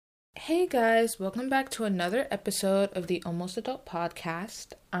Hey guys, welcome back to another episode of the Almost Adult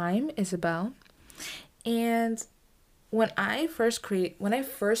Podcast. I'm Isabel, and when I first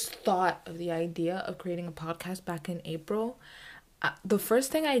thought of the idea of creating a podcast back in April, the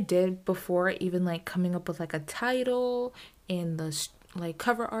first thing I did before even coming up with a title and the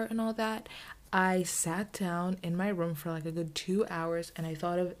cover art and all that, I sat down in my room for a good 2 hours and I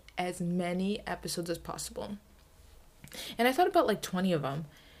thought of as many episodes as possible. And I thought about 20 of them.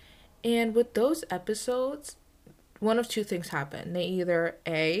 And with those episodes, one of two things happened. They either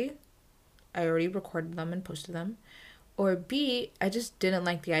A, I already recorded them and posted them, or B, I just didn't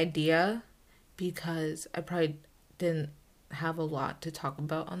like the idea because I probably didn't have a lot to talk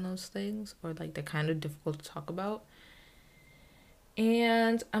about on those things, or they're kind of difficult to talk about.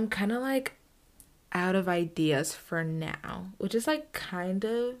 And I'm kind of out of ideas for now, which is kind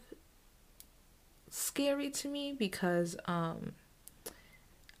of scary to me because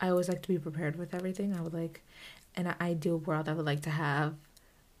I always like to be prepared with everything. I would in an ideal world, I would like to have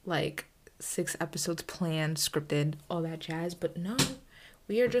 6 episodes planned, scripted, all that jazz. But no,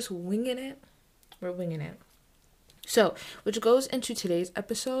 we are just winging it. We're winging it. So, which goes into today's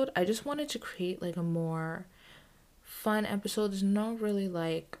episode. I just wanted to create a more fun episode. There's no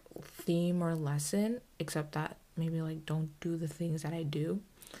really theme or lesson, except that maybe don't do the things that I do.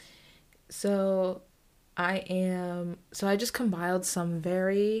 So I just compiled some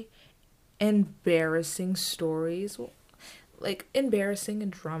very embarrassing stories, embarrassing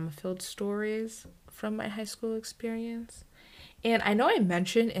and drama-filled stories from my high school experience. And I know I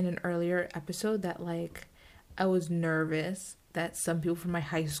mentioned in an earlier episode that I was nervous that some people from my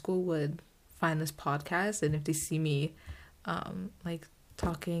high school would find this podcast, and if they see me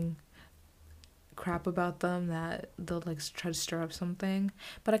talking crap about them, that they'll try to stir up something.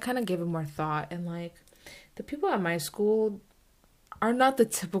 But I kind of gave it more thought, and the people at my school are not the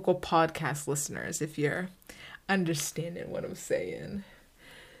typical podcast listeners, if you're understanding what I'm saying.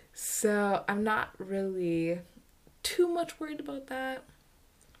 So I'm not really too much worried about that.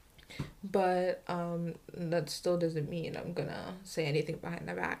 But that still doesn't mean I'm gonna say anything behind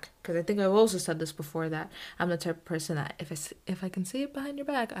their back. Because I think I've also said this before, that I'm the type of person that if I can say it behind your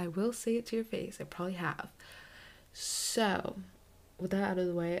back, I will say it to your face. I probably have. So, with that out of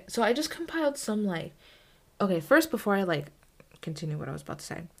the way, so I just compiled some okay, first, before I continue what I was about to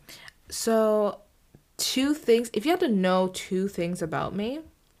say. So, 2 things, if you had to know 2 things about me,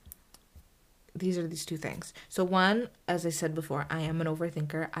 these are these 2 things. So 1, as I said before, I am an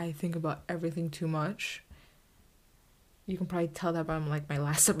overthinker. I think about everything too much. You can probably tell that by my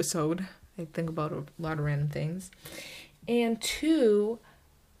last episode. I think about a lot of random things. And 2,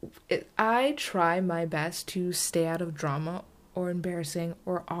 I try my best to stay out of drama or embarrassing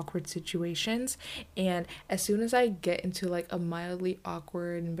or awkward situations. And as soon as I get into a mildly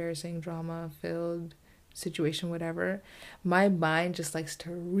awkward, embarrassing, drama-filled situation, whatever, my mind just likes to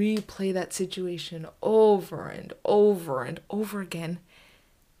replay that situation over and over and over again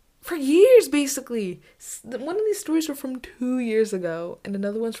for years, basically. One of these stories were from 2 years ago and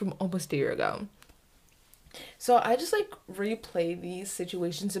another one's from almost a year ago. So I just replay these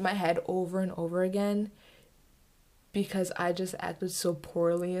situations in my head over and over again because I just acted so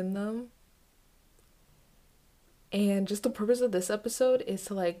poorly in them. And just the purpose of this episode is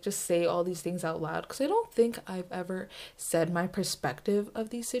to just say all these things out loud, because I don't think I've ever said my perspective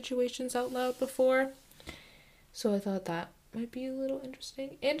of these situations out loud before. So I thought that might be a little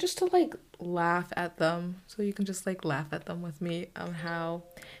interesting, and just to laugh at them, so you can just laugh at them with me on how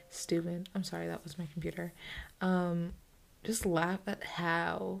stupid, I'm sorry, that was my computer, just laugh at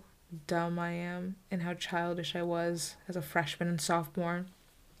how dumb I am and how childish I was as a freshman and sophomore.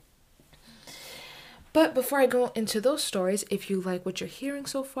 But before I go into those stories, if you like what you're hearing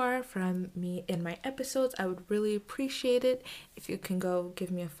so far from me in my episodes, I would really appreciate it if you can go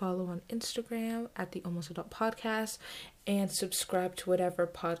give me a follow on Instagram at the Almost Adult Podcast, and subscribe to whatever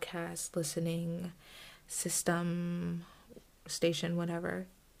podcast listening system, station, whatever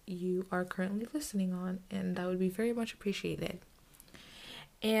you are currently listening on, and that would be very much appreciated.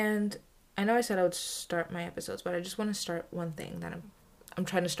 And I know I said I would start my episodes, but I just want to start one thing that I'm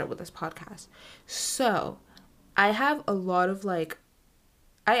trying to start with this podcast. So, I have a lot of I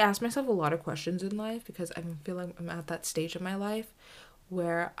ask myself a lot of questions in life because I feel like I'm at that stage of my life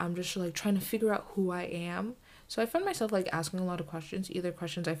where I'm just trying to figure out who I am. So I find myself asking a lot of questions, either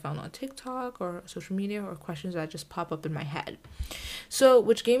questions I found on TikTok or social media, or questions that just pop up in my head. So,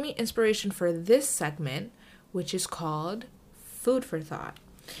 which gave me inspiration for this segment, which is called Food for Thought.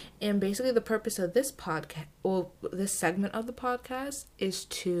 And basically the purpose of this podcast, or this segment of the podcast, is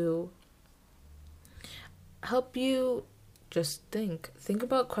to help you just think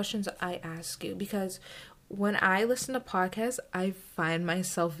about questions I ask you, because when I listen to podcasts, I find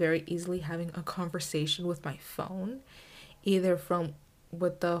myself very easily having a conversation with my phone, either from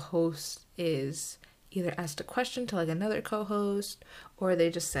what the host is either asked a question to like another co-host, or they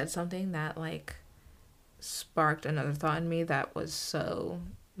just said something that like sparked another thought in me that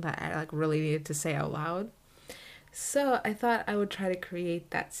I like really needed to say out loud. So I thought I would try to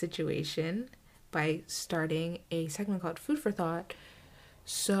create that situation by starting a segment called Food for Thought,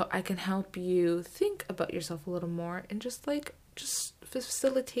 so I can help you think about yourself a little more and just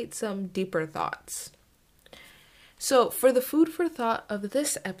facilitate some deeper thoughts. So for the food for thought of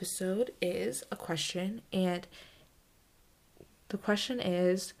this episode is a question, and the question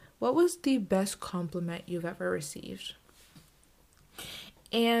is, what was the best compliment you've ever received?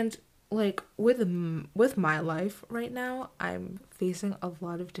 And like with my life right now, I'm facing a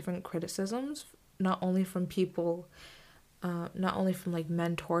lot of different criticisms, not only from people, not only from like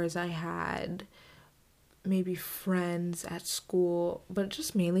mentors I had, maybe friends at school, but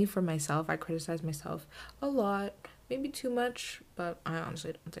just mainly for myself. I criticize myself a lot, maybe too much, but I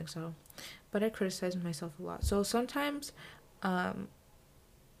honestly don't think so. But I criticize myself a lot. So sometimes,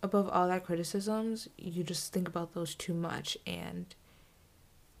 above all that criticisms, you just think about those too much, and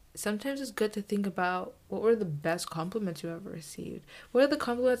sometimes it's good to think about what were the best compliments you ever received. What are the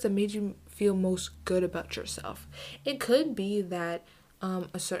compliments that made you feel most good about yourself? It could be that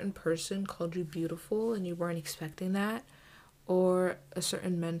a certain person called you beautiful and you weren't expecting that, or a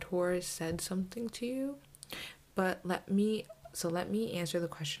certain mentor said something to you. But let me answer the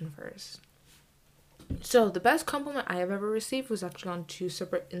question first. So the best compliment I have ever received was actually on two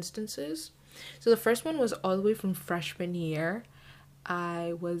separate instances. So the first one was all the way from freshman year.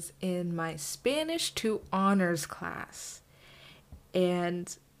 I was in my Spanish 2 honors class,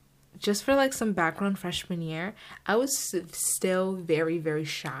 and just for like some background, freshman year, I was still very, very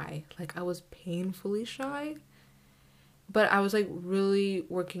shy. Like I was painfully shy, but I was like really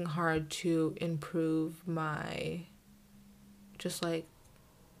working hard to improve my, just like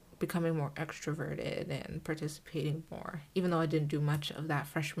becoming more extroverted and participating more, even though I didn't do much of that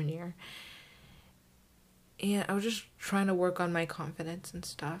freshman year. And I was just trying to work on my confidence and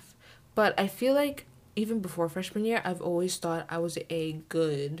stuff. But I feel like even before freshman year, I've always thought I was a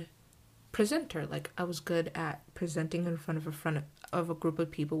good presenter. Like I was good at presenting in front of a group of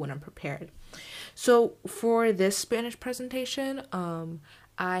people when I'm prepared. So for this Spanish presentation,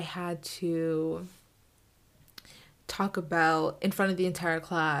 I had to talk about in front of the entire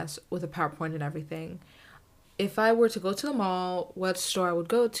class with a PowerPoint and everything. If I were to go to the mall, what store I would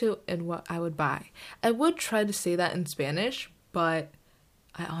go to and what I would buy. I would try to say that in Spanish, but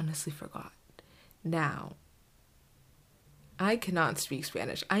I honestly forgot. Now, I cannot speak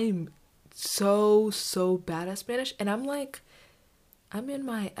Spanish. I am so bad at Spanish, and I've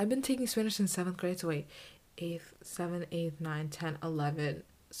been taking Spanish since 7th grade, so wait, 7, 8, 9, 10, 11.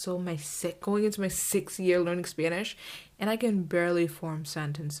 So going into my 6th year learning Spanish, and I can barely form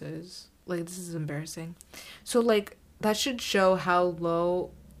sentences. Like, this is embarrassing. So, like, that should show how low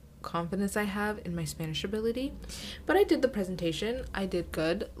confidence I have in my Spanish ability. But I did the presentation. I did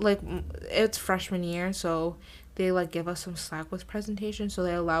good. Like, it's freshman year, so they, like, give us some slack with presentation. So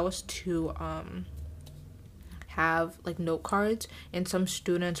they allow us to have, like, note cards. And some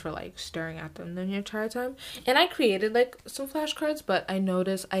students were, like, staring at them the entire time. And I created, like, some flashcards, but I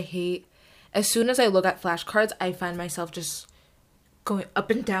noticed as soon as I look at flashcards, I find myself just going up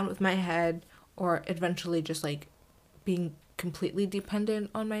and down with my head, or eventually just like being completely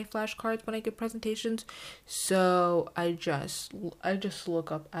dependent on my flashcards when I give presentations. So I just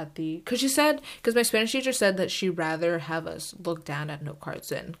look up at because my Spanish teacher said that she'd rather have us look down at note cards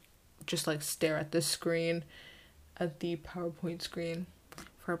than just like stare at the screen, at the PowerPoint screen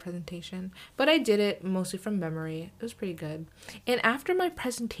for a presentation. But I did it mostly from memory. It was pretty good. And after my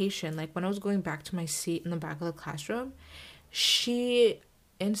presentation, like when I was going back to my seat in the back of the classroom,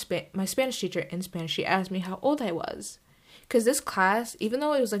 my Spanish teacher in Spanish, she asked me how old I was. Because this class, even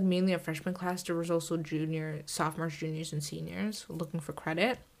though it was like mainly a freshman class, there was also sophomores, juniors, and seniors looking for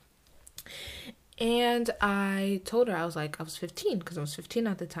credit. And I told her, I was 15, because I was 15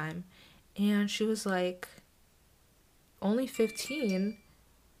 at the time. And she was like, only 15?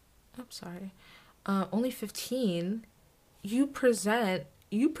 I'm sorry. Only 15? You present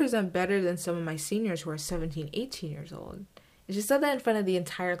better than some of my seniors who are 17, 18 years old. And she said that in front of the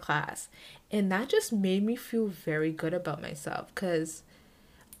entire class. And that just made me feel very good about myself, because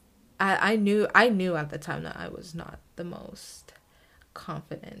I knew at the time that I was not the most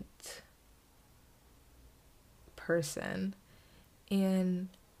confident person. And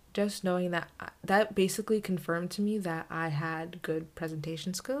just knowing that that basically confirmed to me that I had good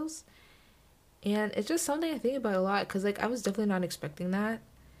presentation skills. And it's just something I think about a lot because, like, I was definitely not expecting that,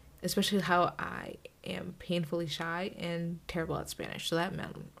 especially how I am painfully shy and terrible at Spanish. So that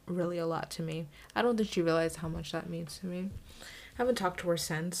meant really a lot to me. I don't think she realized how much that means to me. I haven't talked to her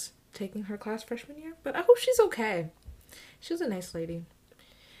since taking her class freshman year, but I hope she's okay. She was a nice lady.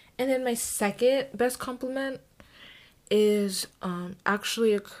 And then my second best compliment is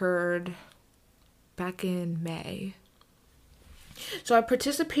actually occurred back in May. So I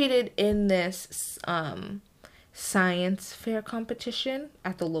participated in this science fair competition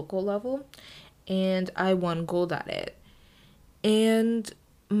at the local level, and I won gold at it. And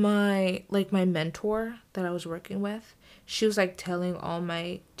my mentor that I was working with, she was like telling all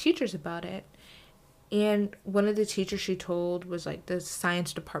my teachers about it. And one of the teachers she told was like the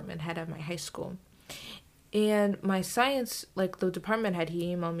science department head at my high school. And my science, like the department head, he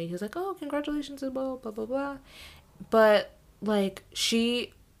emailed me. He was like, "Oh, congratulations," blah, blah, blah, blah. But like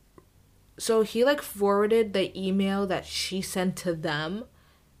so he like forwarded the email that she sent to them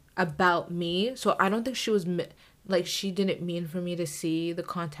about me. So I don't think she was she didn't mean for me to see the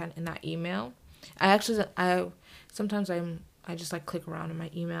content in that email. I sometimes I just like click around in my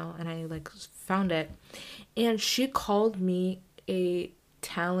email and I like found it, and she called me a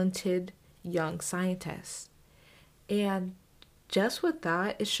talented young scientist. And just with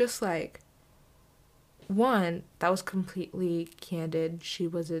that, it's just like, one, that was completely candid. She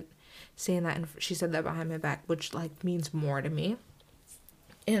wasn't saying that, and she said that behind my back, which like means more to me.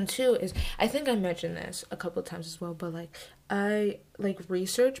 And two is, I think I mentioned this a couple of times as well, but like I like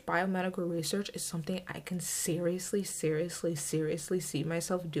biomedical research is something I can seriously see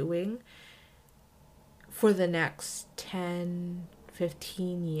myself doing for the next 10,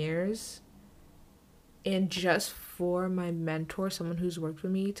 15 years. And just for my mentor, someone who's worked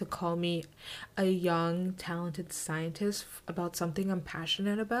with me, to call me a young, talented scientist about something I'm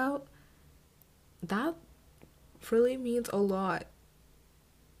passionate about, that really means a lot.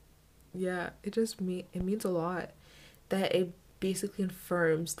 Yeah, it means a lot. That it basically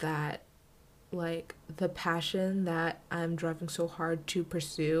confirms that, like, the passion that I'm driving so hard to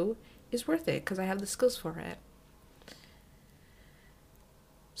pursue is worth it because I have the skills for it.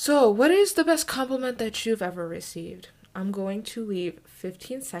 So, what is the best compliment that you've ever received? I'm going to leave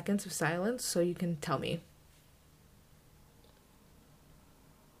 15 seconds of silence so you can tell me.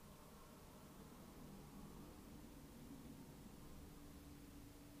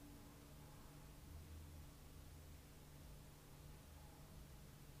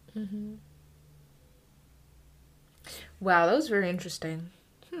 Mm-hmm. Wow, that was very interesting.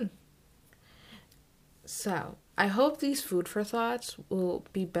 So, I hope these food for thoughts will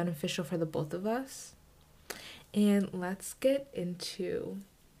be beneficial for the both of us. And let's get into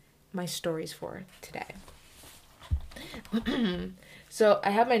my stories for today. So, I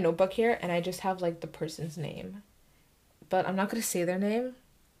have my notebook here and I just have like the person's name. But I'm not going to say their name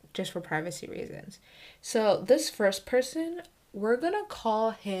just for privacy reasons. So, this first person, we're going to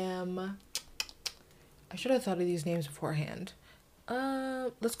call him... I should have thought of these names beforehand.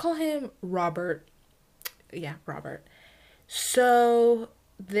 Let's call him Robert. Yeah, Robert. So,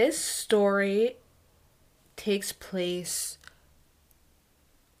 this story takes place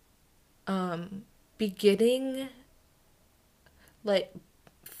beginning like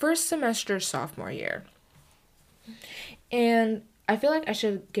first semester sophomore year. And I feel like I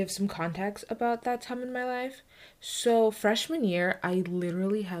should give some context about that time in my life. So, freshman year, I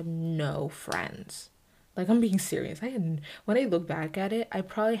literally had no friends. Like, I'm being serious. When I look back at it, I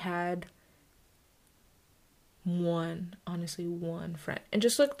probably had one friend. And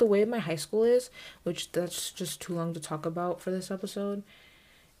just like the way my high school is, which that's just too long to talk about for this episode,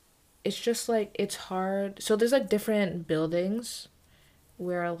 it's just like it's hard. So there's like different buildings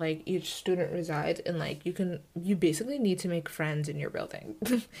where like each student resides, and like you basically need to make friends in your building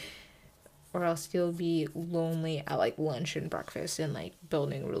or else you'll be lonely at like lunch and breakfast and like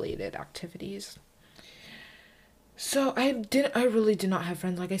building related activities. So I really did not have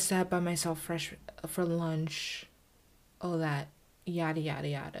friends. Like I sat by myself for lunch, all that, yada, yada,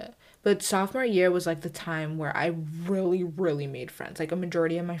 yada. But sophomore year was like the time where I really, really made friends. Like the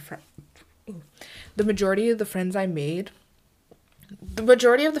majority of the friends I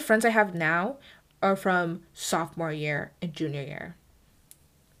have now are from sophomore year and junior year.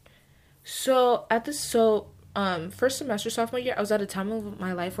 So first semester sophomore year, I was at a time of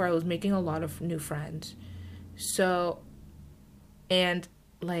my life where I was making a lot of new friends. So, and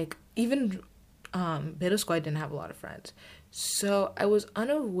like even middle school, I didn't have a lot of friends. So I was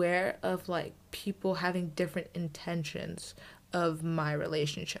unaware of like people having different intentions of my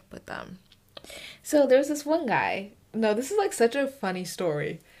relationship with them. So there's this one guy. No, this is like such a funny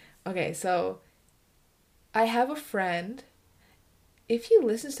story. Okay, so I have a friend. If he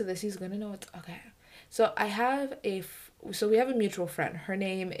listens to this, he's gonna know it's okay. So so we have a mutual friend. Her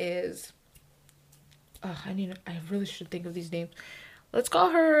name is, oh, I really should think of these names. Let's call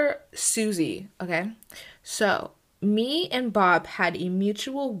her Susie, okay? So me and Bob had a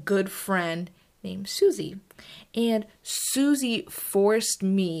mutual good friend named Susie. And Susie forced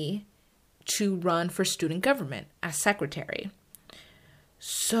me to run for student government as secretary.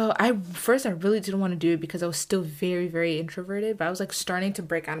 So I really didn't want to do it because I was still very, very introverted, but I was like starting to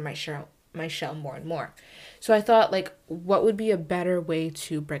break out of my shell more and more. So I thought, like, what would be a better way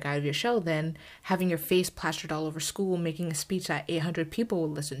to break out of your shell than having your face plastered all over school, making a speech that 800 people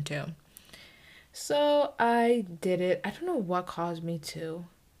would listen to. So I did it. I don't know what caused me to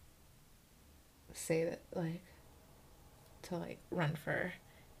say that, like, to run for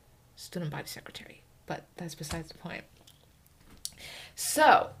student body secretary, but that's besides the point.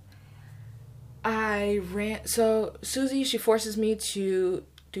 So so Susie, she forces me to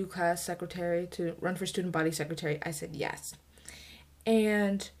do class secretary, to run for student body secretary. I said yes.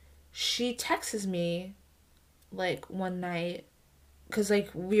 And she texts me like one night, because like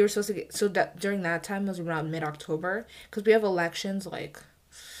we were supposed to get, so that during that time was around mid-October, because we have elections like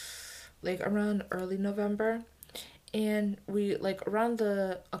around early November. And we, like, around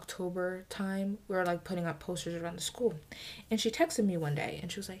the October time, we were, like, putting up posters around the school. And she texted me one day,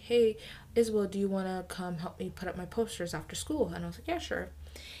 and she was like, hey, Isabel, do you want to come help me put up my posters after school? And I was like, yeah, sure.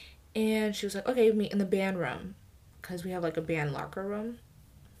 And she was like, okay, meet in the band room, because we have, like, a band locker room.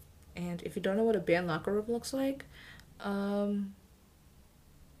 And if you don't know what a band locker room looks like,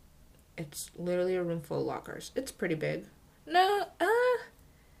 it's literally a room full of lockers. It's pretty big. No,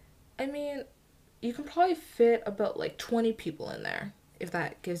 I mean, you can probably fit about like 20 people in there, if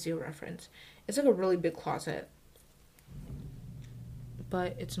that gives you a reference. It's like a really big closet,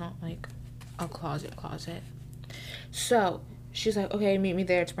 but it's not like a closet. So she's like, okay, meet me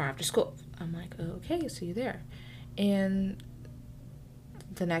there tomorrow after school. I'm like, okay, see you there. And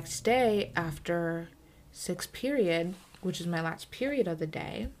the next day after 6th period, which is my last period of the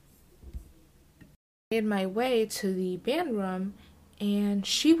day, I made my way to the band room, and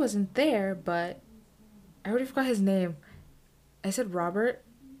she wasn't there, but I already forgot his name. I said Robert.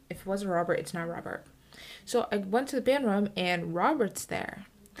 If it wasn't Robert, it's not Robert. So I went to the band room, and Robert's there.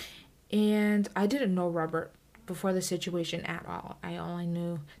 And I didn't know Robert before the situation at all. The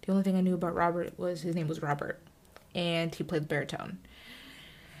only thing I knew about Robert was his name was Robert. And he played the baritone.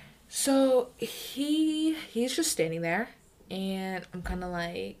 So he's just standing there. And I'm kind of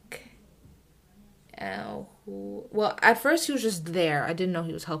like, well, at first he was just there. I didn't know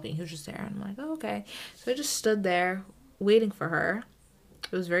he was helping. He was just there. And I'm like, oh, okay. So I just stood there waiting for her.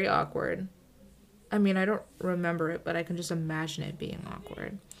 It was very awkward. I mean, I don't remember it, but I can just imagine it being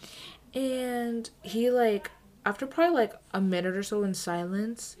awkward. And he, like, after probably like a minute or so in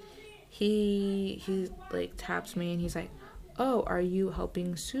silence, he like taps me and he's like, oh, are you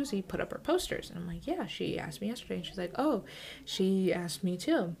helping Susie put up her posters? And I'm like, yeah, she asked me yesterday. And she's like, oh, she asked me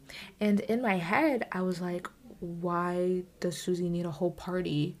too. And in my head, I was like, why does Susie need a whole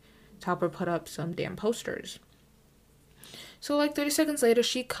party to help her put up some damn posters? So like 30 seconds later,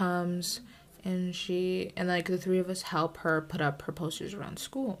 she comes and like the three of us help her put up her posters around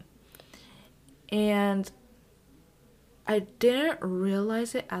school. And I didn't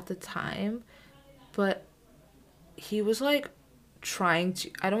realize it at the time, but he was like trying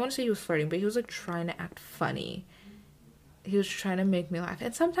to, I don't want to say he was flirting, but he was like trying to act funny. He was trying to make me laugh.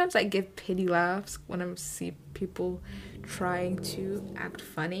 And sometimes I give pity laughs when I see people trying to act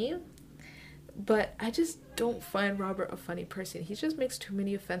funny. But I just don't find Robert a funny person. He just makes too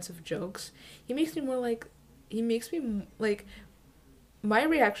many offensive jokes. He makes me like, my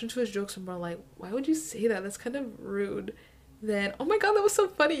reaction to his jokes are more like, why would you say that? That's kind of rude. Then, oh my god, that was so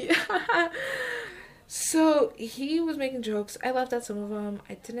funny. So he was making jokes. I laughed at some of them.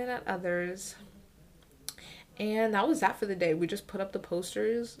 I didn't at others. And that was that for the day. We just put up the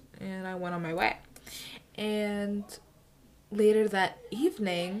posters and I went on my way. And later that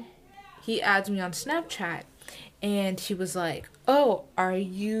evening, he adds me on Snapchat. And he was like, oh, are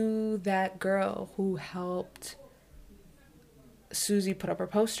you that girl who helped Susie put up her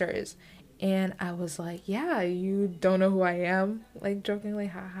posters? And I was like, yeah, you don't know who I am? Like, jokingly,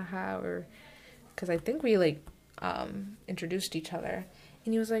 ha ha ha, or... because I think we, like, introduced each other.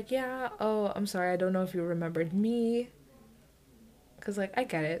 And he was like, yeah, oh, I'm sorry, I don't know if you remembered me. Because, like, I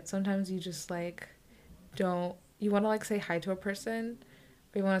get it. Sometimes you just, like, you want to, like, say hi to a person,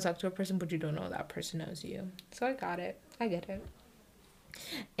 or you want to talk to a person, but you don't know that person knows you. So I got it. I get it.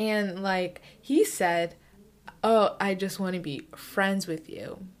 And like he said, oh, I just want to be friends with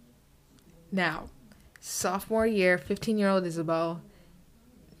you. Now, sophomore year, 15-year-old Isabel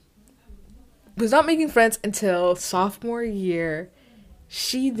was not making friends until sophomore year.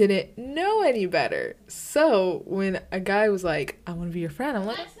 She didn't know any better. So when a guy was like, I want to be your friend, I'm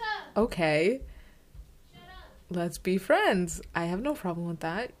like, okay, let's be friends. I have no problem with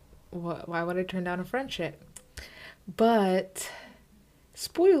that. Why would I turn down a friendship? But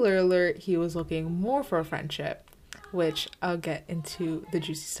spoiler alert, he was looking more for a friendship, which I'll get into the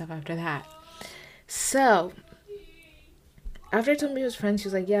juicy stuff after that. So after I told him he was friends, he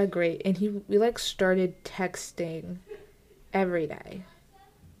was like, yeah, great. And we like started texting every day.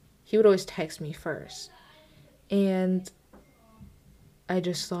 He would always text me first. And I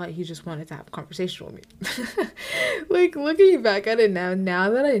just thought he just wanted to have a conversation with me. Like, looking back at it now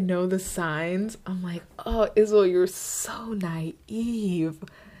that I know the signs, I'm like, oh, Israel, you're so naive.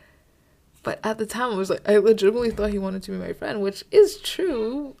 But at the time, I legitimately thought he wanted to be my friend, which is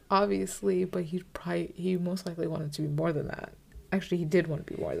true, obviously, but he most likely wanted to be more than that. Actually, he did want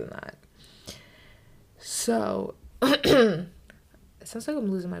to be more than that. So, it sounds like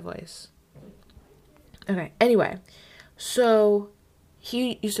I'm losing my voice. Okay, anyway, so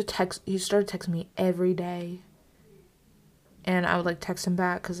he started texting me every day, and I would, like, text him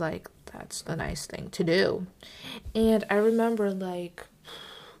back, because, like, that's the nice thing to do. And I remember, like,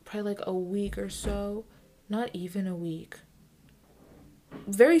 probably, like, a week or so, not even a week,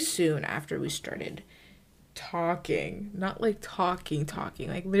 very soon after we started talking, not, like, talking,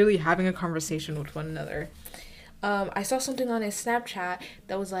 like, literally having a conversation with one another, I saw something on his Snapchat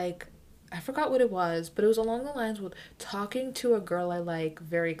that was, like, I forgot what it was, but it was along the lines with talking to a girl I like,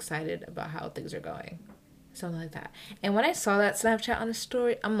 very excited about how things are going. Something like that. And when I saw that Snapchat on his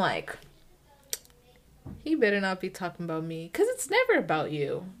story, I'm like, he better not be talking about me. Because it's never about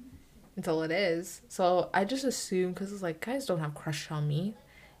you. Until it is. So I just assume, because it's like, guys don't have crush on me.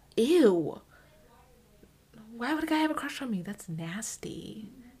 Ew. Why would a guy have a crush on me? That's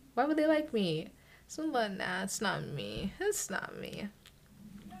nasty. Why would they like me? So I'm like, nah, it's not me. It's not me.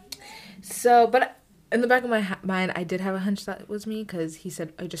 So, but in the back of my mind, I did have a hunch that it was me, because he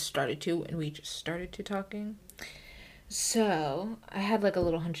said I just started to, and we just started to talking. So, I had like a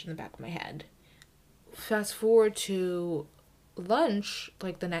little hunch in the back of my head. Fast forward to lunch,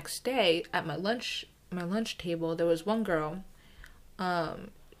 like the next day, at my lunch table, there was one girl. I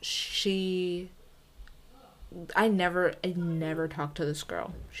never talked to this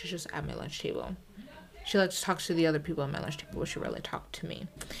girl. She's just at my lunch table. She likes to talk to the other people at my lunch table, but she rarely talked to me.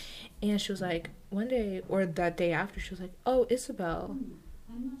 And she was like, one day, or that day after, she was like, oh, Isabel,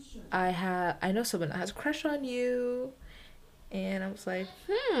 I know someone that has a crush on you. And I was like,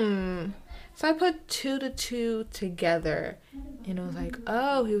 So I put 2 to 2 together. And I was like,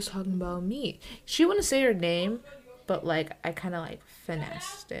 oh, he was talking about me. She wouldn't say her name, but, like, I kind of, like,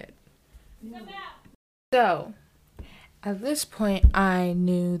 finessed it. So, at this point, I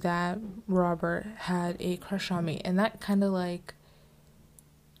knew that Robert had a crush on me. And that kind of, like,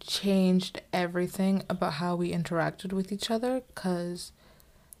 changed everything about how we interacted with each other, because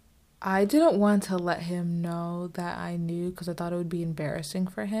I didn't want to let him know that I knew, because I thought it would be embarrassing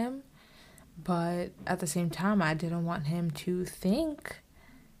for him, but at the same time I didn't want him to think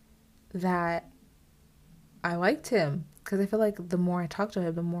that I liked him, because I feel like the more I talked to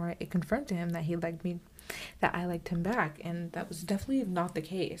him, the more it confirmed to him that he liked me, that I liked him back, and that was definitely not the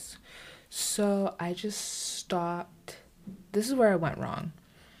case. So I just stopped. This is where I went wrong.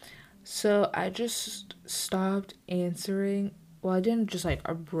 So I just stopped answering. Well, I didn't just, like,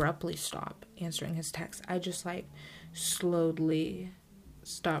 abruptly stop answering his texts. I just, like, slowly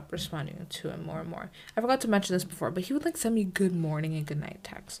stopped responding to him more and more. I forgot to mention this before, but he would, like, send me good morning and good night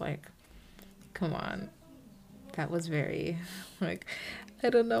texts. Like, come on. That was very, like, I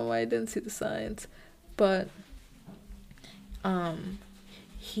don't know why I didn't see the signs. But, I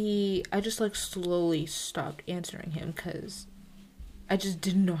just, like, slowly stopped answering him, because I just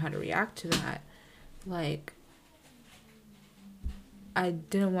didn't know how to react to that. Like, I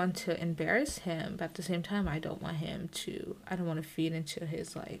didn't want to embarrass him, but at the same time, I don't want to feed into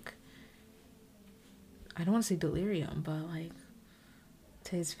his, like, I don't want to say delirium, but, like,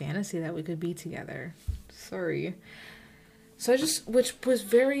 to his fantasy that we could be together. Sorry. So which was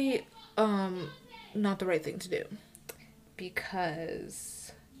very, not the right thing to do,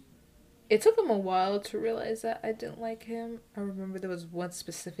 because it took him a while to realize that I didn't like him. I remember there was one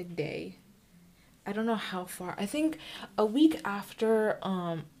specific day. I don't know how far. I think a week after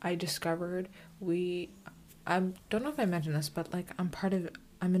I discovered I don't know if I mentioned this, but, like, I'm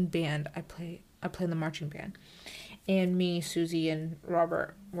in band. I play in the marching band. And me, Susie, and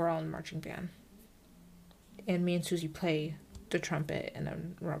Robert were all in marching band. And me and Susie play the trumpet, and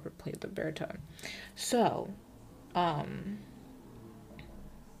then Robert played the baritone. So, oh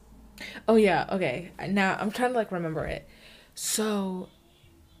yeah, okay. Now I'm trying to like remember it. So,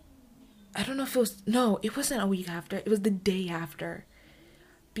 I don't know if it was, no, it wasn't a week after. It was the day after.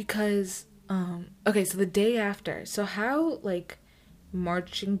 Because, okay, so the day after. So how like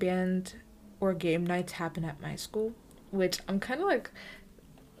marching band or game nights happen at my school, which I'm kind of like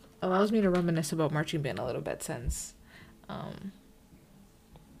allows me to reminisce about marching band a little bit since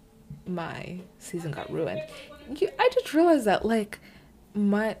my season got ruined. I just realized that like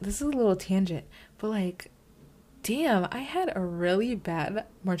this is a little tangent, but like damn, I had a really bad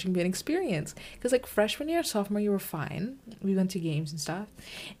marching band experience because like freshman year, sophomore year were fine. We went to games and stuff,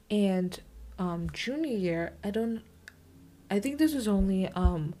 and junior year I think this was only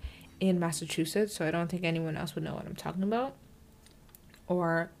in Massachusetts, so I don't think anyone else would know what I'm talking about,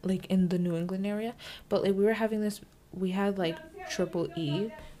 or like in the New England area. But like we had like triple E,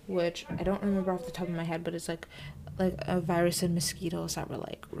 which I don't remember off the top of my head, but it's like a virus and mosquitoes that were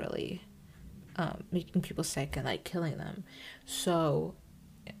like really making people sick and like killing them. So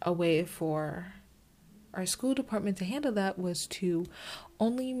a way for our school department to handle that was to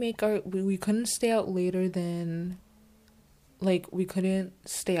only make we couldn't stay out later than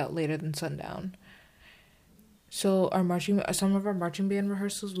sundown. So some of our marching band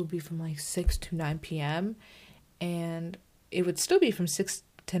rehearsals would be from like 6 to 9 p.m. and it would still be from 6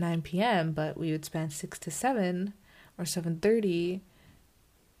 to 9 p.m., but we would spend 6 to 7 or 7:30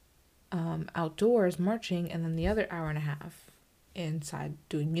 outdoors marching, and then the other hour and a half inside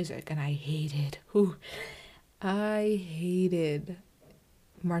doing music. And I hated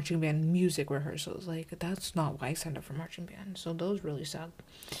marching band music rehearsals. Like, that's not why I signed up for marching band, so those really sucked.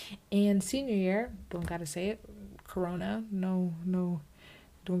 And senior year, don't gotta say it, corona, no,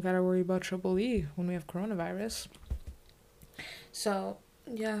 don't gotta worry about triple E when we have coronavirus. So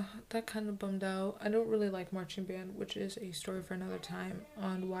yeah, that kind of bummed out. I don't really like marching band, which is a story for another time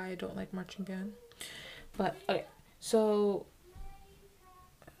on why I don't like marching band. But okay, so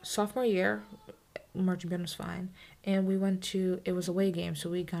sophomore year, marching band was fine, and it was away game,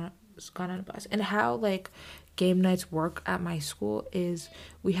 so we got on a bus. And how like game nights work at my school is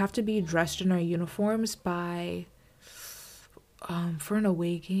we have to be dressed in our uniforms by for an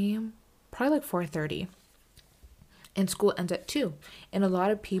away game probably like 4:30, and school ends at 2. And a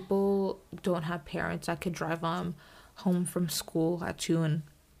lot of people don't have parents that could drive them home from school at 2 and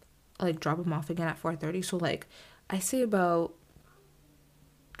like drop them off again at 4:30. So like I say about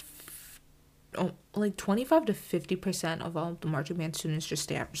like 25 to 50% of all the marching band students just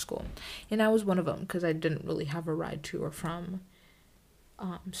stay after school, and I was one of them because I didn't really have a ride to or from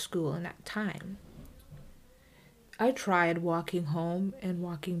school in that time. I tried walking home and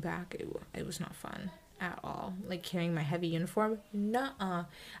walking back. It was not fun at all. Like carrying my heavy uniform. Nuh-uh.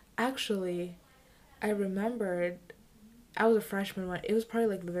 Actually, I remembered I was a freshman when it was probably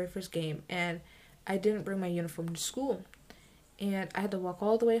like the very first game, and I didn't bring my uniform to school. And I had to walk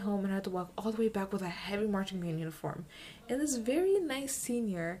all the way home, and I had to walk all the way back with a heavy marching band uniform. And this very nice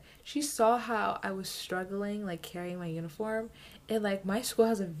senior, she saw how I was struggling, like, carrying my uniform. And, like, my school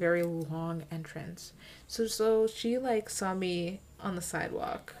has a very long entrance. So she, like, saw me on the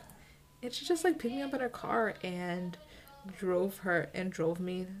sidewalk. And she just, like, picked me up in her car and drove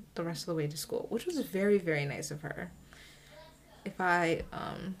me the rest of the way to school, which was very, very nice of her. If I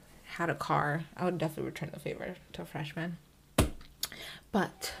had a car, I would definitely return the favor to a freshman.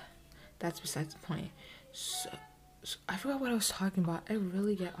 But that's besides the point. So I forgot what I was talking about. I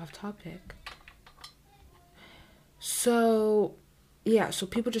really get off topic. So yeah, so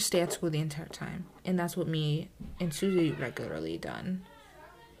people just stay at school the entire time, and that's what me and Susie regularly done.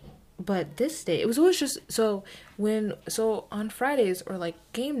 But this day, it was always just so on Fridays or like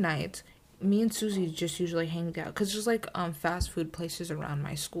game nights, me and Susie just usually hanged out because there's like fast food places around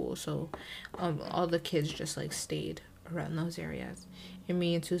my school, so all the kids just like stayed around those areas, and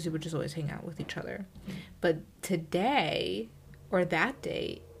me and Susie would just always hang out with each other. But today, or that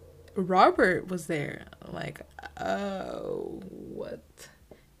day, Robert was there. I'm like, oh, what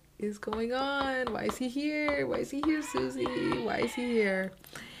is going on? Why is he here? Why is he here, Susie? Why is he here?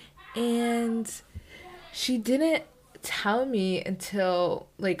 And she didn't tell me until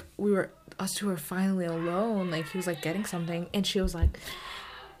like us two were finally alone. Like he was like getting something, and she was like,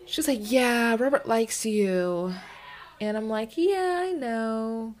 yeah, Robert likes you. And I'm like, yeah, I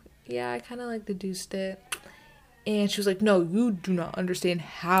know. Yeah, I kind of like deduced it. And she was like, no, you do not understand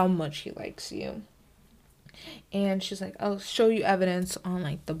how much he likes you. And she's like, I'll show you evidence on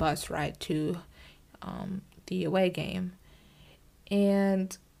like the bus ride to the away game.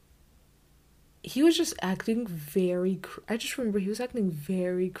 And he was just acting I just remember he was acting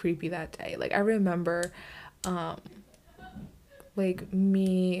very creepy that day. Like, I remember, like,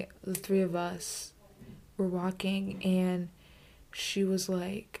 the three of us were walking, and she was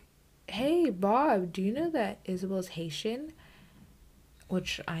like, "Hey, Bob, do you know that Isabel's Haitian?"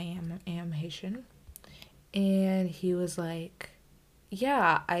 Which I am Haitian. And he was like,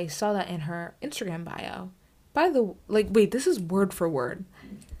 "Yeah, I saw that in her Instagram bio." Wait, this is word for word.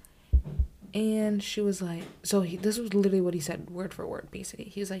 And she was like, this was literally what he said, word for word, basically.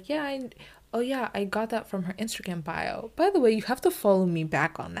 He was like, yeah, I got that from her Instagram bio. By the way, you have to follow me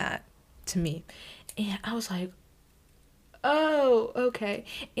back on that, to me. And I was like, oh, okay.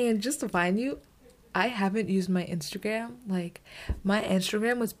 And just to find you, I haven't used my Instagram. Like, my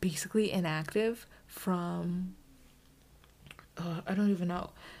Instagram was basically inactive from, I don't even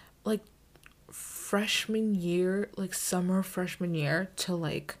know, like, freshman year, like, summer freshman year to,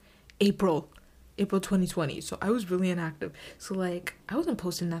 like, April 2020. So I was really inactive. So, like, I wasn't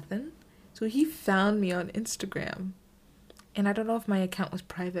posting nothing. So he found me on Instagram. And I don't know if my account was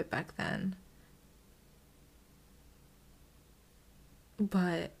private back then.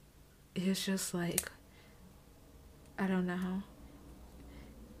 But it's just like, I don't know.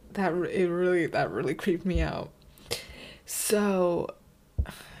 That really creeped me out. So,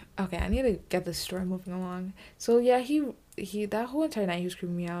 okay, I need to get this story moving along. So yeah, he that whole entire night he was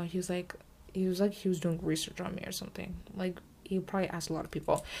creeping me out. He was like he was doing research on me or something. Like, he probably asked a lot of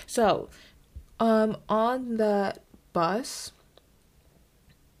people. So, on the bus,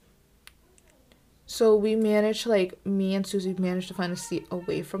 so we managed, like, me and Susie managed to find a seat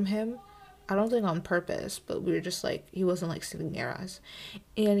away from him. I don't think on purpose, but we were just like, he wasn't like sitting near us.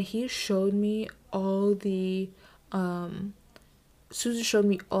 And he showed me all the Susie showed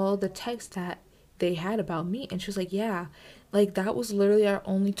me all the texts that they had about me, and she was like, yeah, like, that was literally our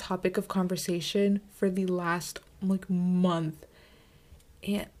only topic of conversation for the last, like, month.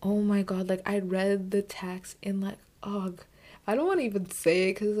 And oh my god, like, I read the text and, like, ugh, I don't want to even say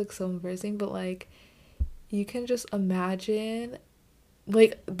it because it's, like, so embarrassing, but, like, you can just imagine,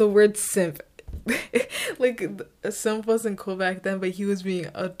 like, the word simp. Like, a simp wasn't cool back then, but he was being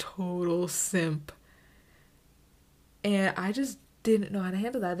a total simp. And I just didn't know how to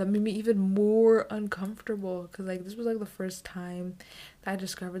handle that. That made me even more uncomfortable, because, like, this was, like, the first time that I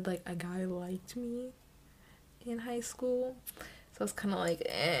discovered, like, a guy liked me in high school. So I was kind of like,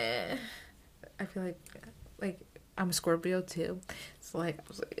 I feel like, I'm a Scorpio too. So, like, I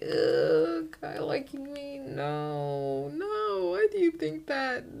was like, ugh, guy liking me? No, why do you think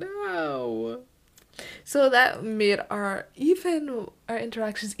that? No. So that made our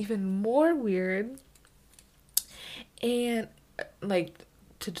interactions even more weird. And, like,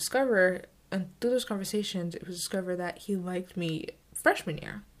 to discover, and through those conversations, it was discovered that he liked me freshman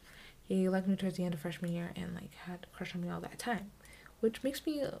year. He liked me towards the end of freshman year and, like, had a crush on me all that time. Which makes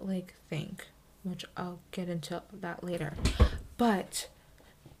me, like, think, which I'll get into that later. But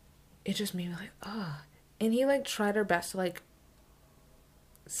it just made me like, ugh. And he, like, tried our best to, like,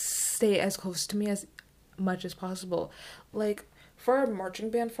 stay as close to me as much as possible. Like, for our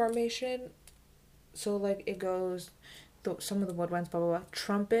marching band formation, so, like, it goes, some of the woodwinds, blah, blah, blah,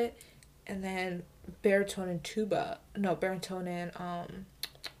 trumpet, and then baritone and tuba. No, baritone and,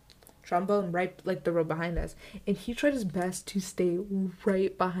 trombone, right, like, the row behind us. And he tried his best to stay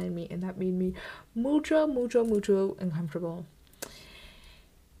right behind me, and that made me mucho uncomfortable.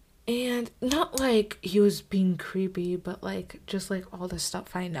 And not like he was being creepy, but, like, just, like, all the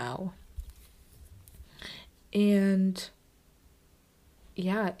stuff I know. And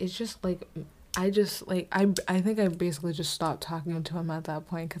yeah, it's just, like, I think I basically just stopped talking to him at that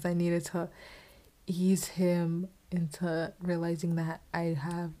point, because I needed to ease him into realizing that I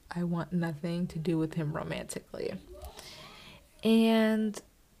want nothing to do with him romantically. And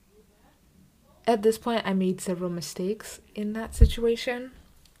at this point, I made several mistakes in that situation.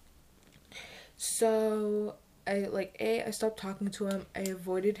 So I stopped talking to him. I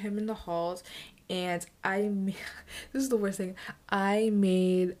avoided him in the halls, and this is the worst thing. I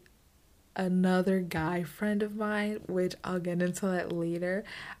made another guy friend of mine, which I'll get into that later.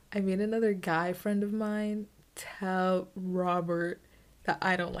 I made another guy friend of mine tell Robert that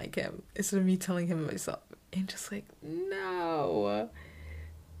I don't like him instead of me telling him myself. And just, like, no.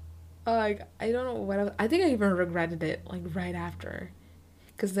 Like, I don't know what I think I even regretted it, like, right after.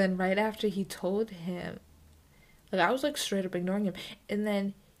 Because then right after he told him, like, I was, like, straight up ignoring him. And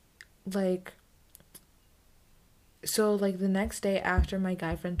then, like, so, like, the next day after my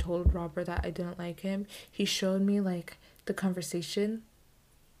guy friend told Robert that I didn't like him, he showed me, like, the conversation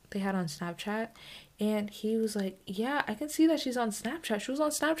they had on Snapchat, and he was like, yeah, I can see that she's on Snapchat. She was on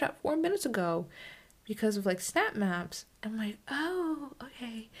Snapchat 4 minutes ago because of like snap maps. I'm like, oh,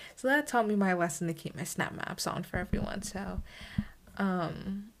 okay. So that taught me my lesson to keep my snap maps on for everyone. So I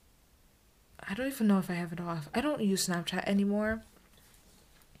don't even know if I have it off. I don't use Snapchat anymore,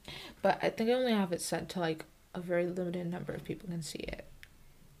 but I think I only have it set to like a very limited number of people can see it.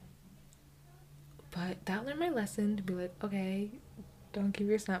 But that learned my lesson to be like, okay, don't keep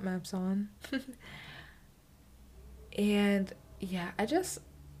your snap maps on. And yeah, I just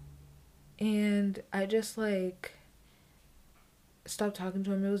like stopped talking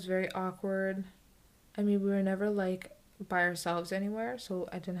to him. It was very awkward. I mean, we were never like by ourselves anywhere, so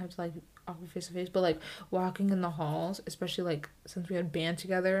I didn't have to like awkward face to face, but like walking in the halls, especially like since we had band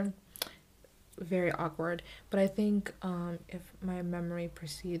together, very awkward. But I think if my memory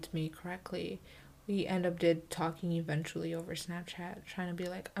precedes me correctly, we did talking eventually over Snapchat, trying to be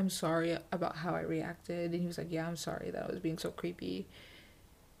like, I'm sorry about how I reacted, and he was like, yeah, I'm sorry that I was being so creepy.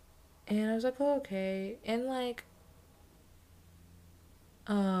 And I was like, oh, okay. And like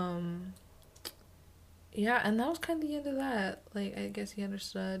yeah, and that was kind of the end of that. Like, I guess he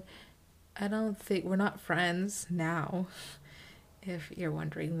understood. I don't think we're not friends now, if you're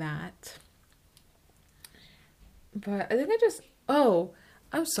wondering that. But I think oh,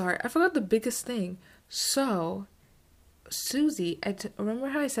 I'm sorry, I forgot the biggest thing. So, Susie, remember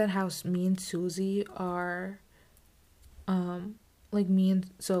how I said how me and Susie are, like me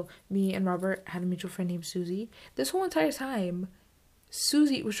and Robert had a mutual friend named Susie. This whole entire time,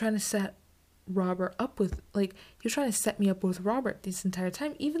 Susie was trying to set Robert up with, like, he was trying to set me up with Robert this entire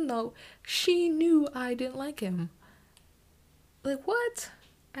time, even though she knew I didn't like him. Like, what?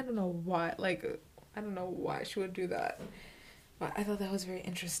 I don't know why, like, I don't know why she would do that, but I thought that was very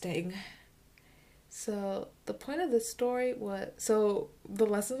interesting. So the point of this story the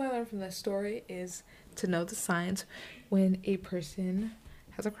lesson I learned from this story is to know the signs when a person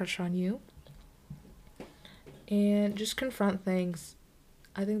has a crush on you and just confront things.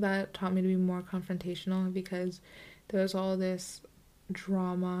 I think that taught me to be more confrontational because there was all this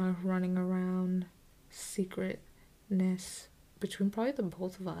drama running around, secretness between probably the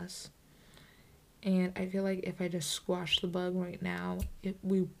both of us. And I feel like if I just squash the bug right now,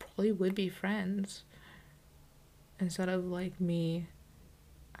 we probably would be friends. Instead of like me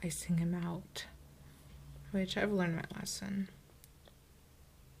icing him out. Which I've learned my lesson.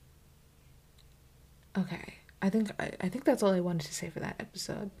 Okay. I think that's all I wanted to say for that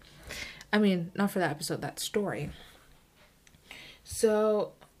episode. I mean, not for that episode, that story.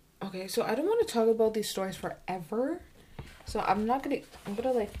 So, okay, so I don't want to talk about these stories forever. So I'm gonna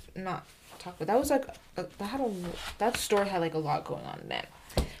like not talk about that. Was like that story had like a lot going on in it.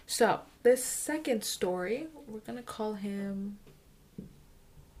 So this second story, we're gonna call him.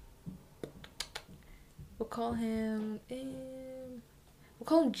 We'll call him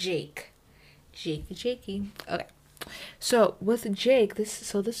Jake. Jakey. Okay. So with Jake, this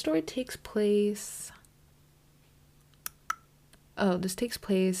story takes place. Oh, this takes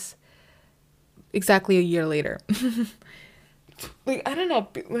place exactly a year later. Like, I don't know,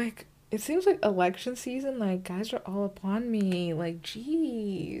 like, it seems like election season, like, guys are all upon me. Like,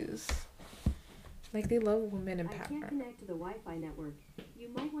 jeez. Like, they love women in power. I can't connect to the Wi-Fi network. You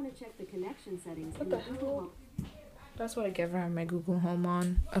might want to check the connection settings. What the hell? That's what I get for having my Google Home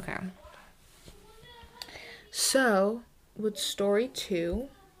on. Okay. So, with story 2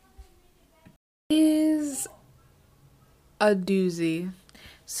 is a doozy.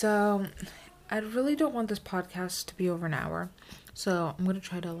 So, I really don't want this podcast to be over an hour. So, I'm going to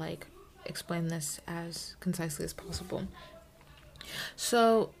try to, like, explain this as concisely as possible.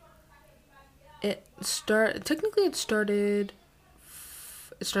 So, it started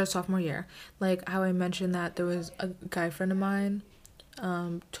sophomore year. Like how I mentioned that there was a guy friend of mine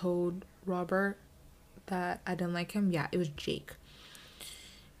told Robert that I didn't like him. Yeah, it was Jake.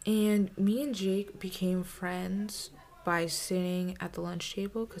 And me and Jake became friends by sitting at the lunch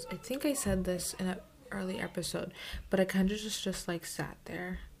table, because I think I said this in an early episode, but I kind of just like sat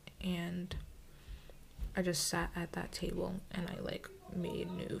there, and I just sat at that table and I like made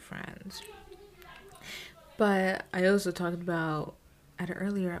new friends. But I also talked about at an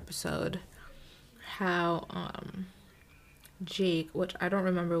earlier episode how Jake, which I don't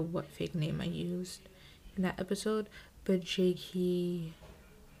remember what fake name I used in that episode, but Jake,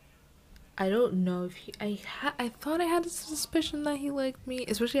 I don't know if I thought I had a suspicion that he liked me,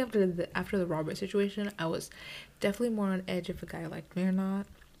 especially after the Robert situation. I was definitely more on edge if a guy liked me or not.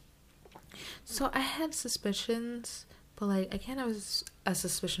 So I had suspicions, but like I can't have a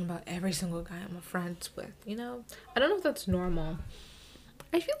suspicion about every single guy I'm friends with, you know? I don't know if that's normal.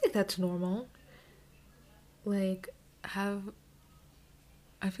 I feel like that's normal. Like, I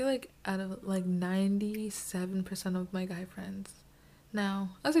feel like out of like 97% of my guy friends, now,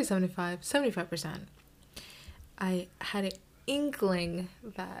 I'll say 75%, I had an inkling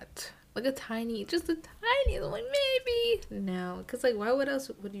that, like just a tiny, like maybe, no. Because, like, why would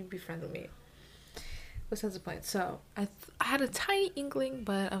you be friends with me? What's the point? So, I had a tiny inkling,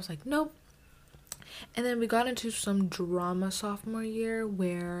 but I was like, nope. And then we got into some drama sophomore year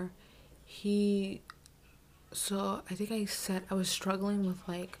where so I think I said I was struggling with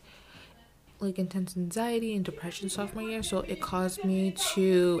like intense anxiety and depression sophomore year, so it caused me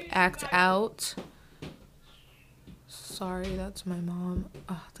to act out. Sorry, that's my mom.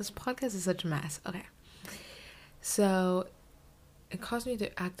 Oh, this podcast is such a mess. Okay. So it caused me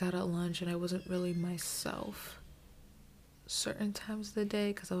to act out at lunch, and I wasn't really myself certain times of the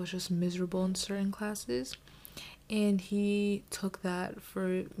day because I was just miserable in certain classes. And he took that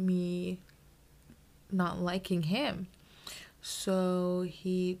for me not liking him. So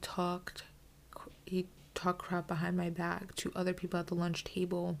he talked crap behind my back to other people at the lunch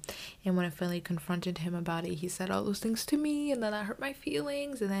table, and when I finally confronted him about it, he said all those things to me, and then that hurt my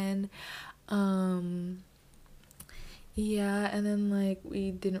feelings. And then and then like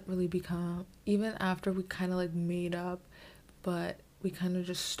we didn't really become, even after we kind of like made up, but we kind of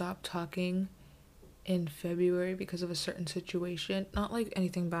just stopped talking in February because of a certain situation. Not like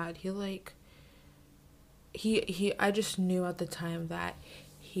anything bad. I just knew at the time that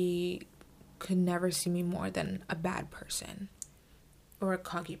he could never see me more than a bad person or a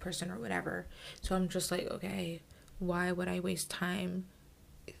cocky person or whatever. So I'm just like, okay, why would I waste time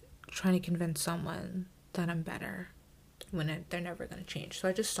trying to convince someone that I'm better when they're never going to change? So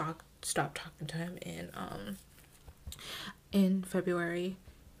I just stopped talking to him in February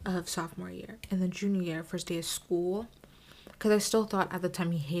of sophomore year. And then junior year, first day of school, because I still thought at the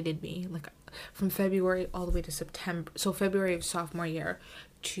time he hated me, like from February all the way to September. So February of sophomore year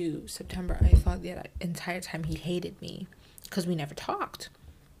to September, I thought the entire time he hated me because we never talked.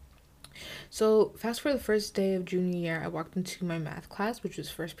 So fast forward the first day of junior year, I walked into my math class, which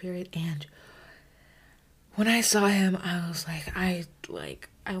was first period, and when I saw him, I was like, I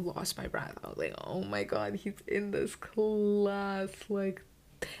lost my breath. I was like, oh my god, he's in this class, like.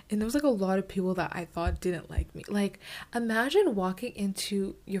 And there was like a lot of people that I thought didn't like me. Like, imagine walking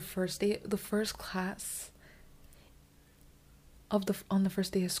into your first day, the first class on the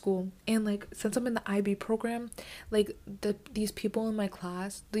first day of school, and like, since I'm in the IB program, like these people in my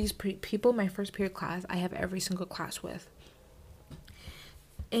class, people in my first period class, I have every single class with,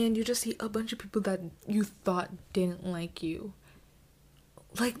 and you just see a bunch of people that you thought didn't like you.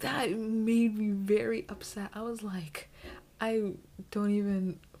 Like, that made me very upset. I was like, I don't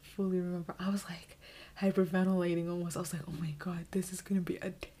even fully remember. I was like hyperventilating almost. I was like, oh my god, this is gonna be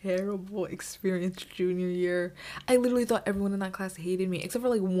a terrible experience junior year. I literally thought everyone in that class hated me, except for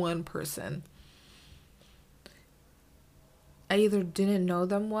like one person. I either didn't know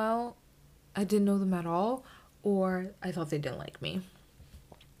them well, I didn't know them at all, or I thought they didn't like me.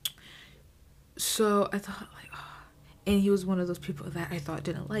 So I thought like, oh. And he was one of those people that I thought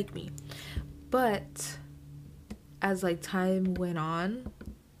didn't like me. But as like time went on,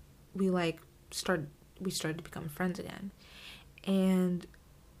 we started to become friends again. And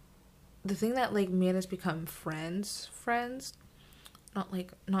the thing that like made us become friends, not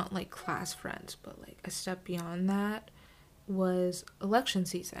like class friends, but like a step beyond that, was election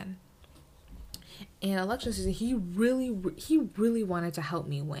season. And election season, he really wanted to help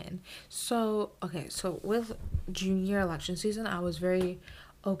me win. So with junior election season, I was very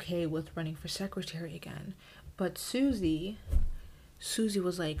okay with running for secretary again. But Susie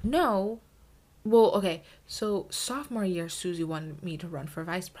was like, no. Well, okay, so sophomore year, Susie wanted me to run for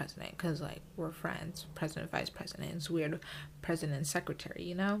vice president because, like, we're friends, president, vice president. It's weird, president and secretary,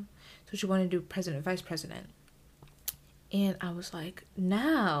 you know? So she wanted to do president, vice president. And I was like,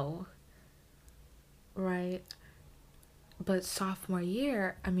 no. Right? But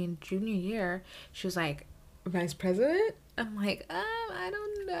junior year, she was like, vice president? I'm like, I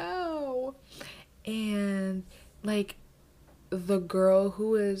don't know. And, like, the girl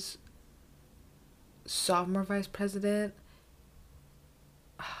who is sophomore vice president,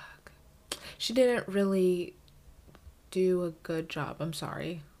 she didn't really do a good job. I'm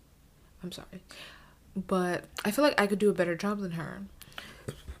sorry. But I feel like I could do a better job than her.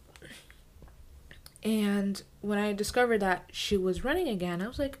 And when I discovered that she was running again, I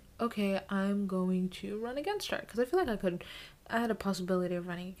was like, okay, I'm going to run against her. Because I feel like I had a possibility of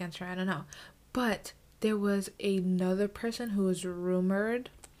running against her. I don't know. But there was another person who was rumored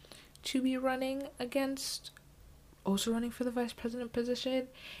to be running against also running for the vice president position,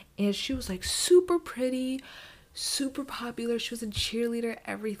 and she was like super pretty, super popular. She was a cheerleader,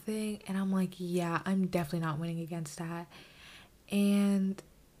 everything, and I'm like, yeah, I'm definitely not winning against that. And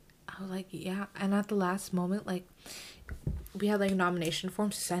I was like, yeah. And at the last moment, like, we had like nomination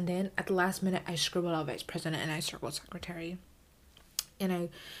forms to send in. At the last minute, I scribbled out vice president and I circled secretary. And I,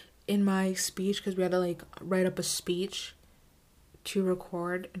 in my speech, because we had to like write up a speech to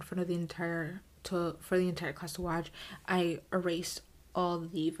record in front of the entire for the entire class to watch, I erased all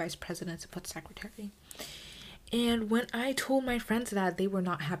the vice presidents and put secretary. And when I told my friends that, they were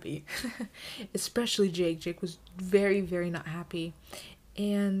not happy. Especially Jake. Jake was very, very not happy.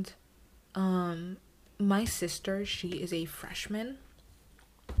 And my sister, she is a freshman.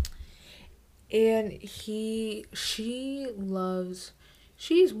 And she's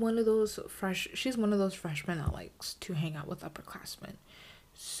one of those freshmen that likes to hang out with upperclassmen.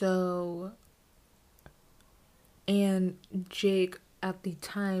 So, and Jake, at the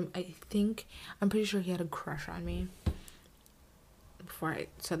time, I'm pretty sure he had a crush on me. Before I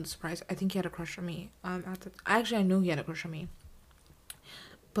said the surprise, I think he had a crush on me. Actually, I know he had a crush on me.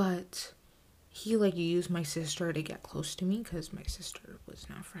 But he, like, used my sister to get close to me, because my sister was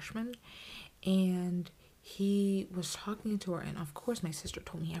now a freshman. And he was talking to her, and of course my sister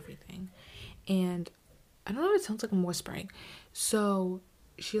told me everything. And I don't know if it sounds like I'm whispering. So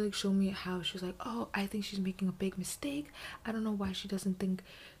she like showed me how she was like, oh, I think she's making a big mistake. I don't know why she doesn't think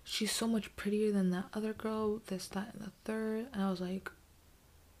she's so much prettier than the other girl, this, that, and the third. And I was like,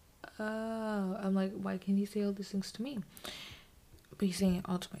 oh, I'm like, why can't he say all these things to me? But he's saying it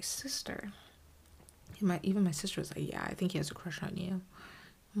all to my sister. Even my sister was like, yeah, I think he has a crush on you.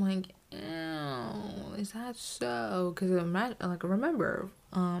 I'm like, ew, is that so? Because remember,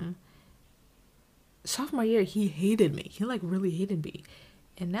 sophomore year, he hated me. He, like, really hated me.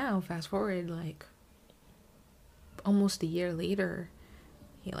 And now, fast forward, like, almost a year later,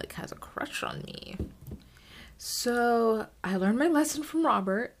 he, like, has a crush on me. So, I learned my lesson from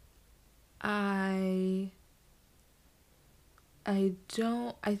Robert. Did I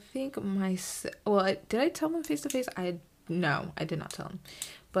tell him face to face? No, I did not tell him.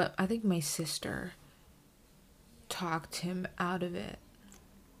 But I think my sister talked him out of it.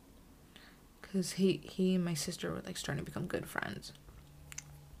 Because he and my sister were, like, starting to become good friends.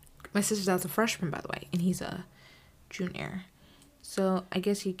 My sister's a freshman, by the way, and he's a junior. So I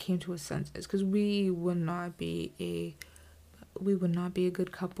guess he came to his senses, because we would not be a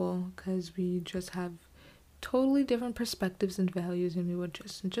good couple, because we just have totally different perspectives and values, and we would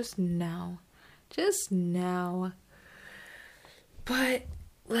just now. But,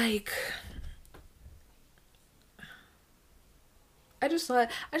 like, I just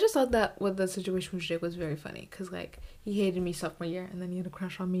thought that with the situation with Jake was very funny, because, like, he hated me sophomore year, and then he had a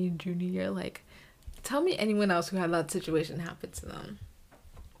crush on me in junior year. Like, tell me anyone else who had that situation happen to them.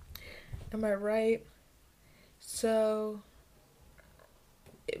 Am I right? So,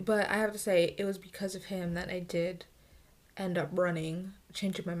 but I have to say, it was because of him that I did end up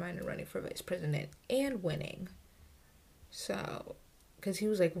changing my mind and running for vice president and winning. So, because he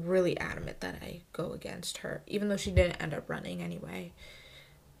was, like, really adamant that I go against her, even though she didn't end up running anyway.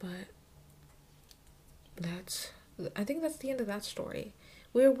 But I think that's the end of that story.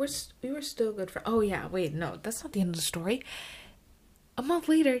 We were still good friends. Oh yeah, wait, no, that's not the end of the story. A month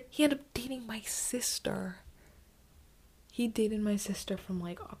later, he ended up dating my sister. He dated my sister from,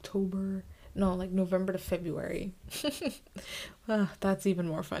 like, November to February. That's even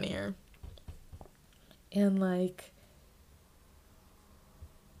more funnier. And, like,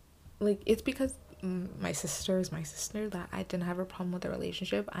 it's because my sister is my sister that I didn't have a problem with the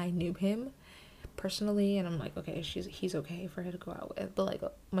relationship. I knew him personally, and I'm like, okay, he's okay for her to go out with. But, like,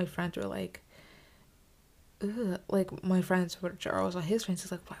 my friends were like, ugh. Like, my friends, which are also his friends,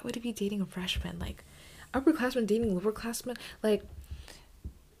 is like, why would he be dating a freshman? Like, upperclassmen dating lowerclassmen? Like,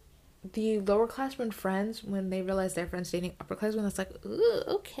 the lowerclassmen friends, when they realize their friends dating upperclassmen, that's like, ooh,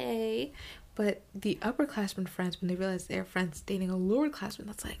 okay. But the upperclassmen friends, when they realize their friends dating a lowerclassman,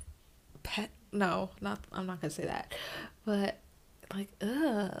 that's like, I'm not gonna say that. But, like,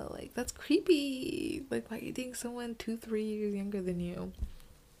 like, that's creepy. Like, why are you dating someone 2-3 years younger than you?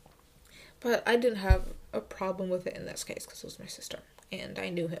 But I didn't have a problem with it in this case, because it was my sister. And I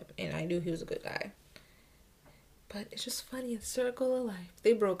knew him, and I knew he was a good guy. But it's just funny, the circle of life.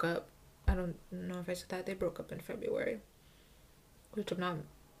 They broke up. I don't know if I said that. They broke up in February. Which I'm not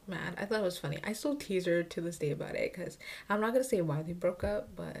mad. I thought it was funny. I still tease her to this day about it, because I'm not going to say why they broke up,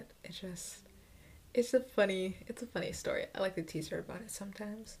 but it's a funny story. I like to tease her about it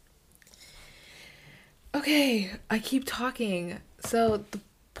sometimes. Okay, I keep talking. So the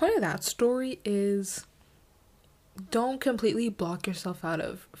point of that story is don't completely block yourself out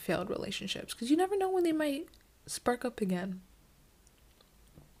of failed relationships, because you never know when they might spark up again.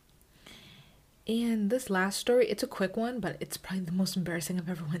 And this last story, it's a quick one, but it's probably the most embarrassing I've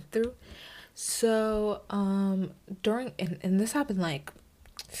ever went through. So, and this happened like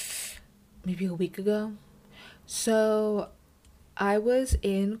maybe a week ago. So, I was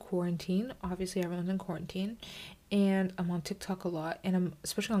in quarantine. Obviously, everyone's in quarantine. And I'm on TikTok a lot. And I'm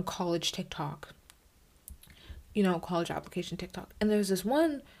especially on college TikTok. You know, college application TikTok. And there's this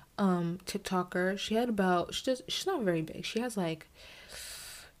one TikToker. She's not very big. She has like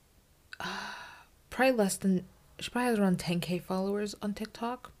she probably has around 10K followers on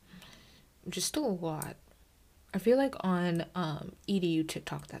TikTok, which is still a lot. I feel like on EDU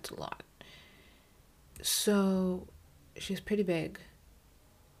TikTok, that's a lot. So she's pretty big,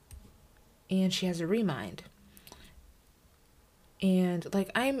 and she has a Remind. And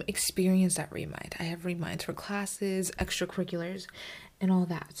like, I'm experienced at Remind. I have Reminds for classes, extracurriculars, and all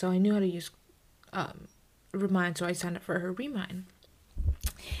that. So I knew how to use Remind, so I signed up for her Remind.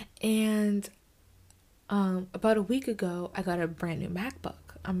 And about a week ago, I got a brand new MacBook.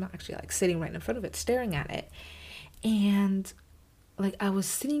 I'm actually like sitting right in front of it, staring at it. And like, I was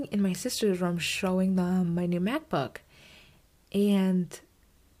sitting in my sister's room showing them my new MacBook. And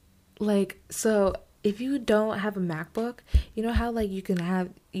like, so if you don't have a MacBook, you know how like you can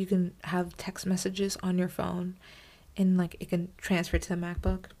have text messages on your phone and like it can transfer to the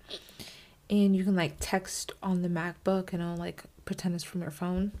MacBook, and you can like text on the MacBook and it'll like pretend it's from your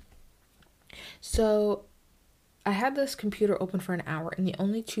phone. So I had this computer open for an hour, and the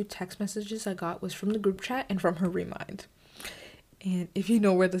only 2 text messages I got was from the group chat and from her Remind. And if you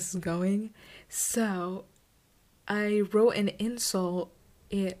know where this is going, so I wrote an insult.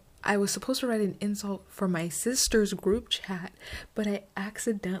 I was supposed to write an insult for my sister's group chat, but I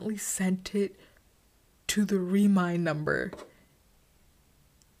accidentally sent it to the Remind number.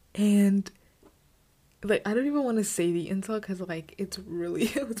 And like, I don't even want to say the insult because like it's really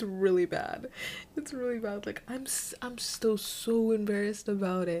bad. It's really bad. Like, I'm still so embarrassed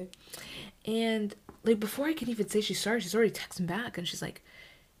about it. And like, before I can even say she's sorry, she's already texting back, and she's like,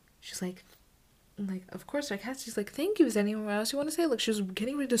 of course I can. She's like, thank you. Is there anywhere else you want to say? Like, she was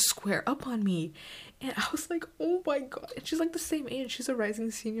getting ready to square up on me, and I was like, oh my god. And she's like the same age. She's a rising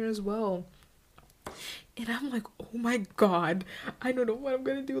senior as well. And I'm like, oh my god, I don't know what I'm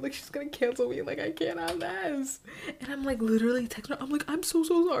gonna do. Like, she's gonna cancel me. Like, I can't have this. And I'm like literally texting her. I'm like, I'm so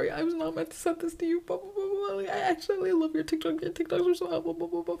sorry. I was not meant to send this to you. Blah, blah, blah, blah. Like, I actually love your TikTok. Your TikToks are so blah, blah,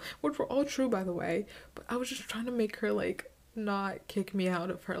 blah, blah. Which were all true, by the way. But I was just trying to make her like not kick me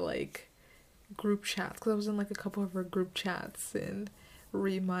out of her like group chats, because I was in like a couple of her group chats and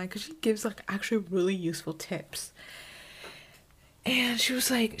Remind, because she gives like actually really useful tips. And she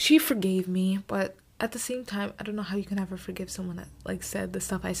was like, she forgave me, but at the same time, I don't know how you can ever forgive someone that like said the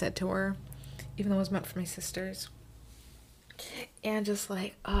stuff I said to her, even though it was meant for my sisters. And just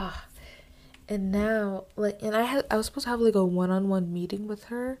like, and now like, and I was supposed to have like a one-on-one meeting with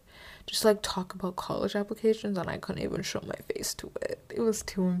her, just like talk about college applications, and I couldn't even show my face to it. It was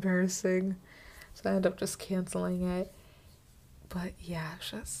too embarrassing, so I ended up just canceling it. But yeah,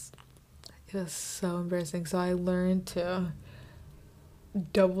 it was so embarrassing. So I learned to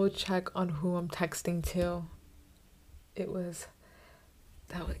double check on who I'm texting to. It was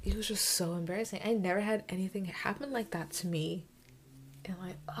just so embarrassing. I never had anything happen like that to me. And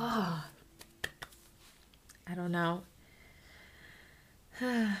like, I don't know.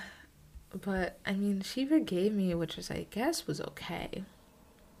 But I mean, she forgave me, which is, I guess, was okay.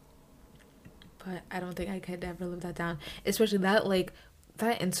 But I don't think I could ever live that down. Especially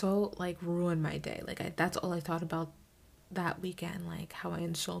that insult like ruined my day. Like, that's all I thought about that weekend, like how I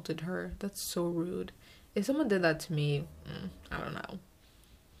insulted her. That's so rude. If someone did that to me, I don't know.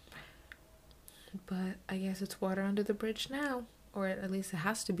 But I guess it's water under the bridge now, or at least it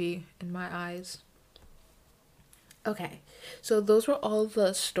has to be in my eyes. Okay, so those were all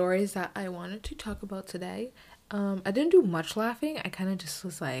the stories that I wanted to talk about today. I didn't do much laughing. I kind of just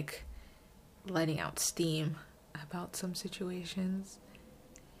was like letting out steam about some situations.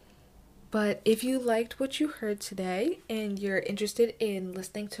 But if you liked what you heard today and you're interested in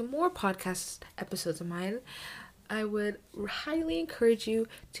listening to more podcast episodes of mine, I would highly encourage you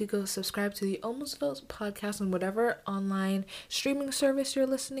to go subscribe to the Almost Adults podcast on whatever online streaming service you're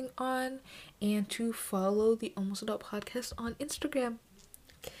listening on, and to follow the Almost Adult podcast on Instagram.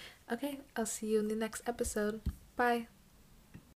 Okay, I'll see you in the next episode. Bye.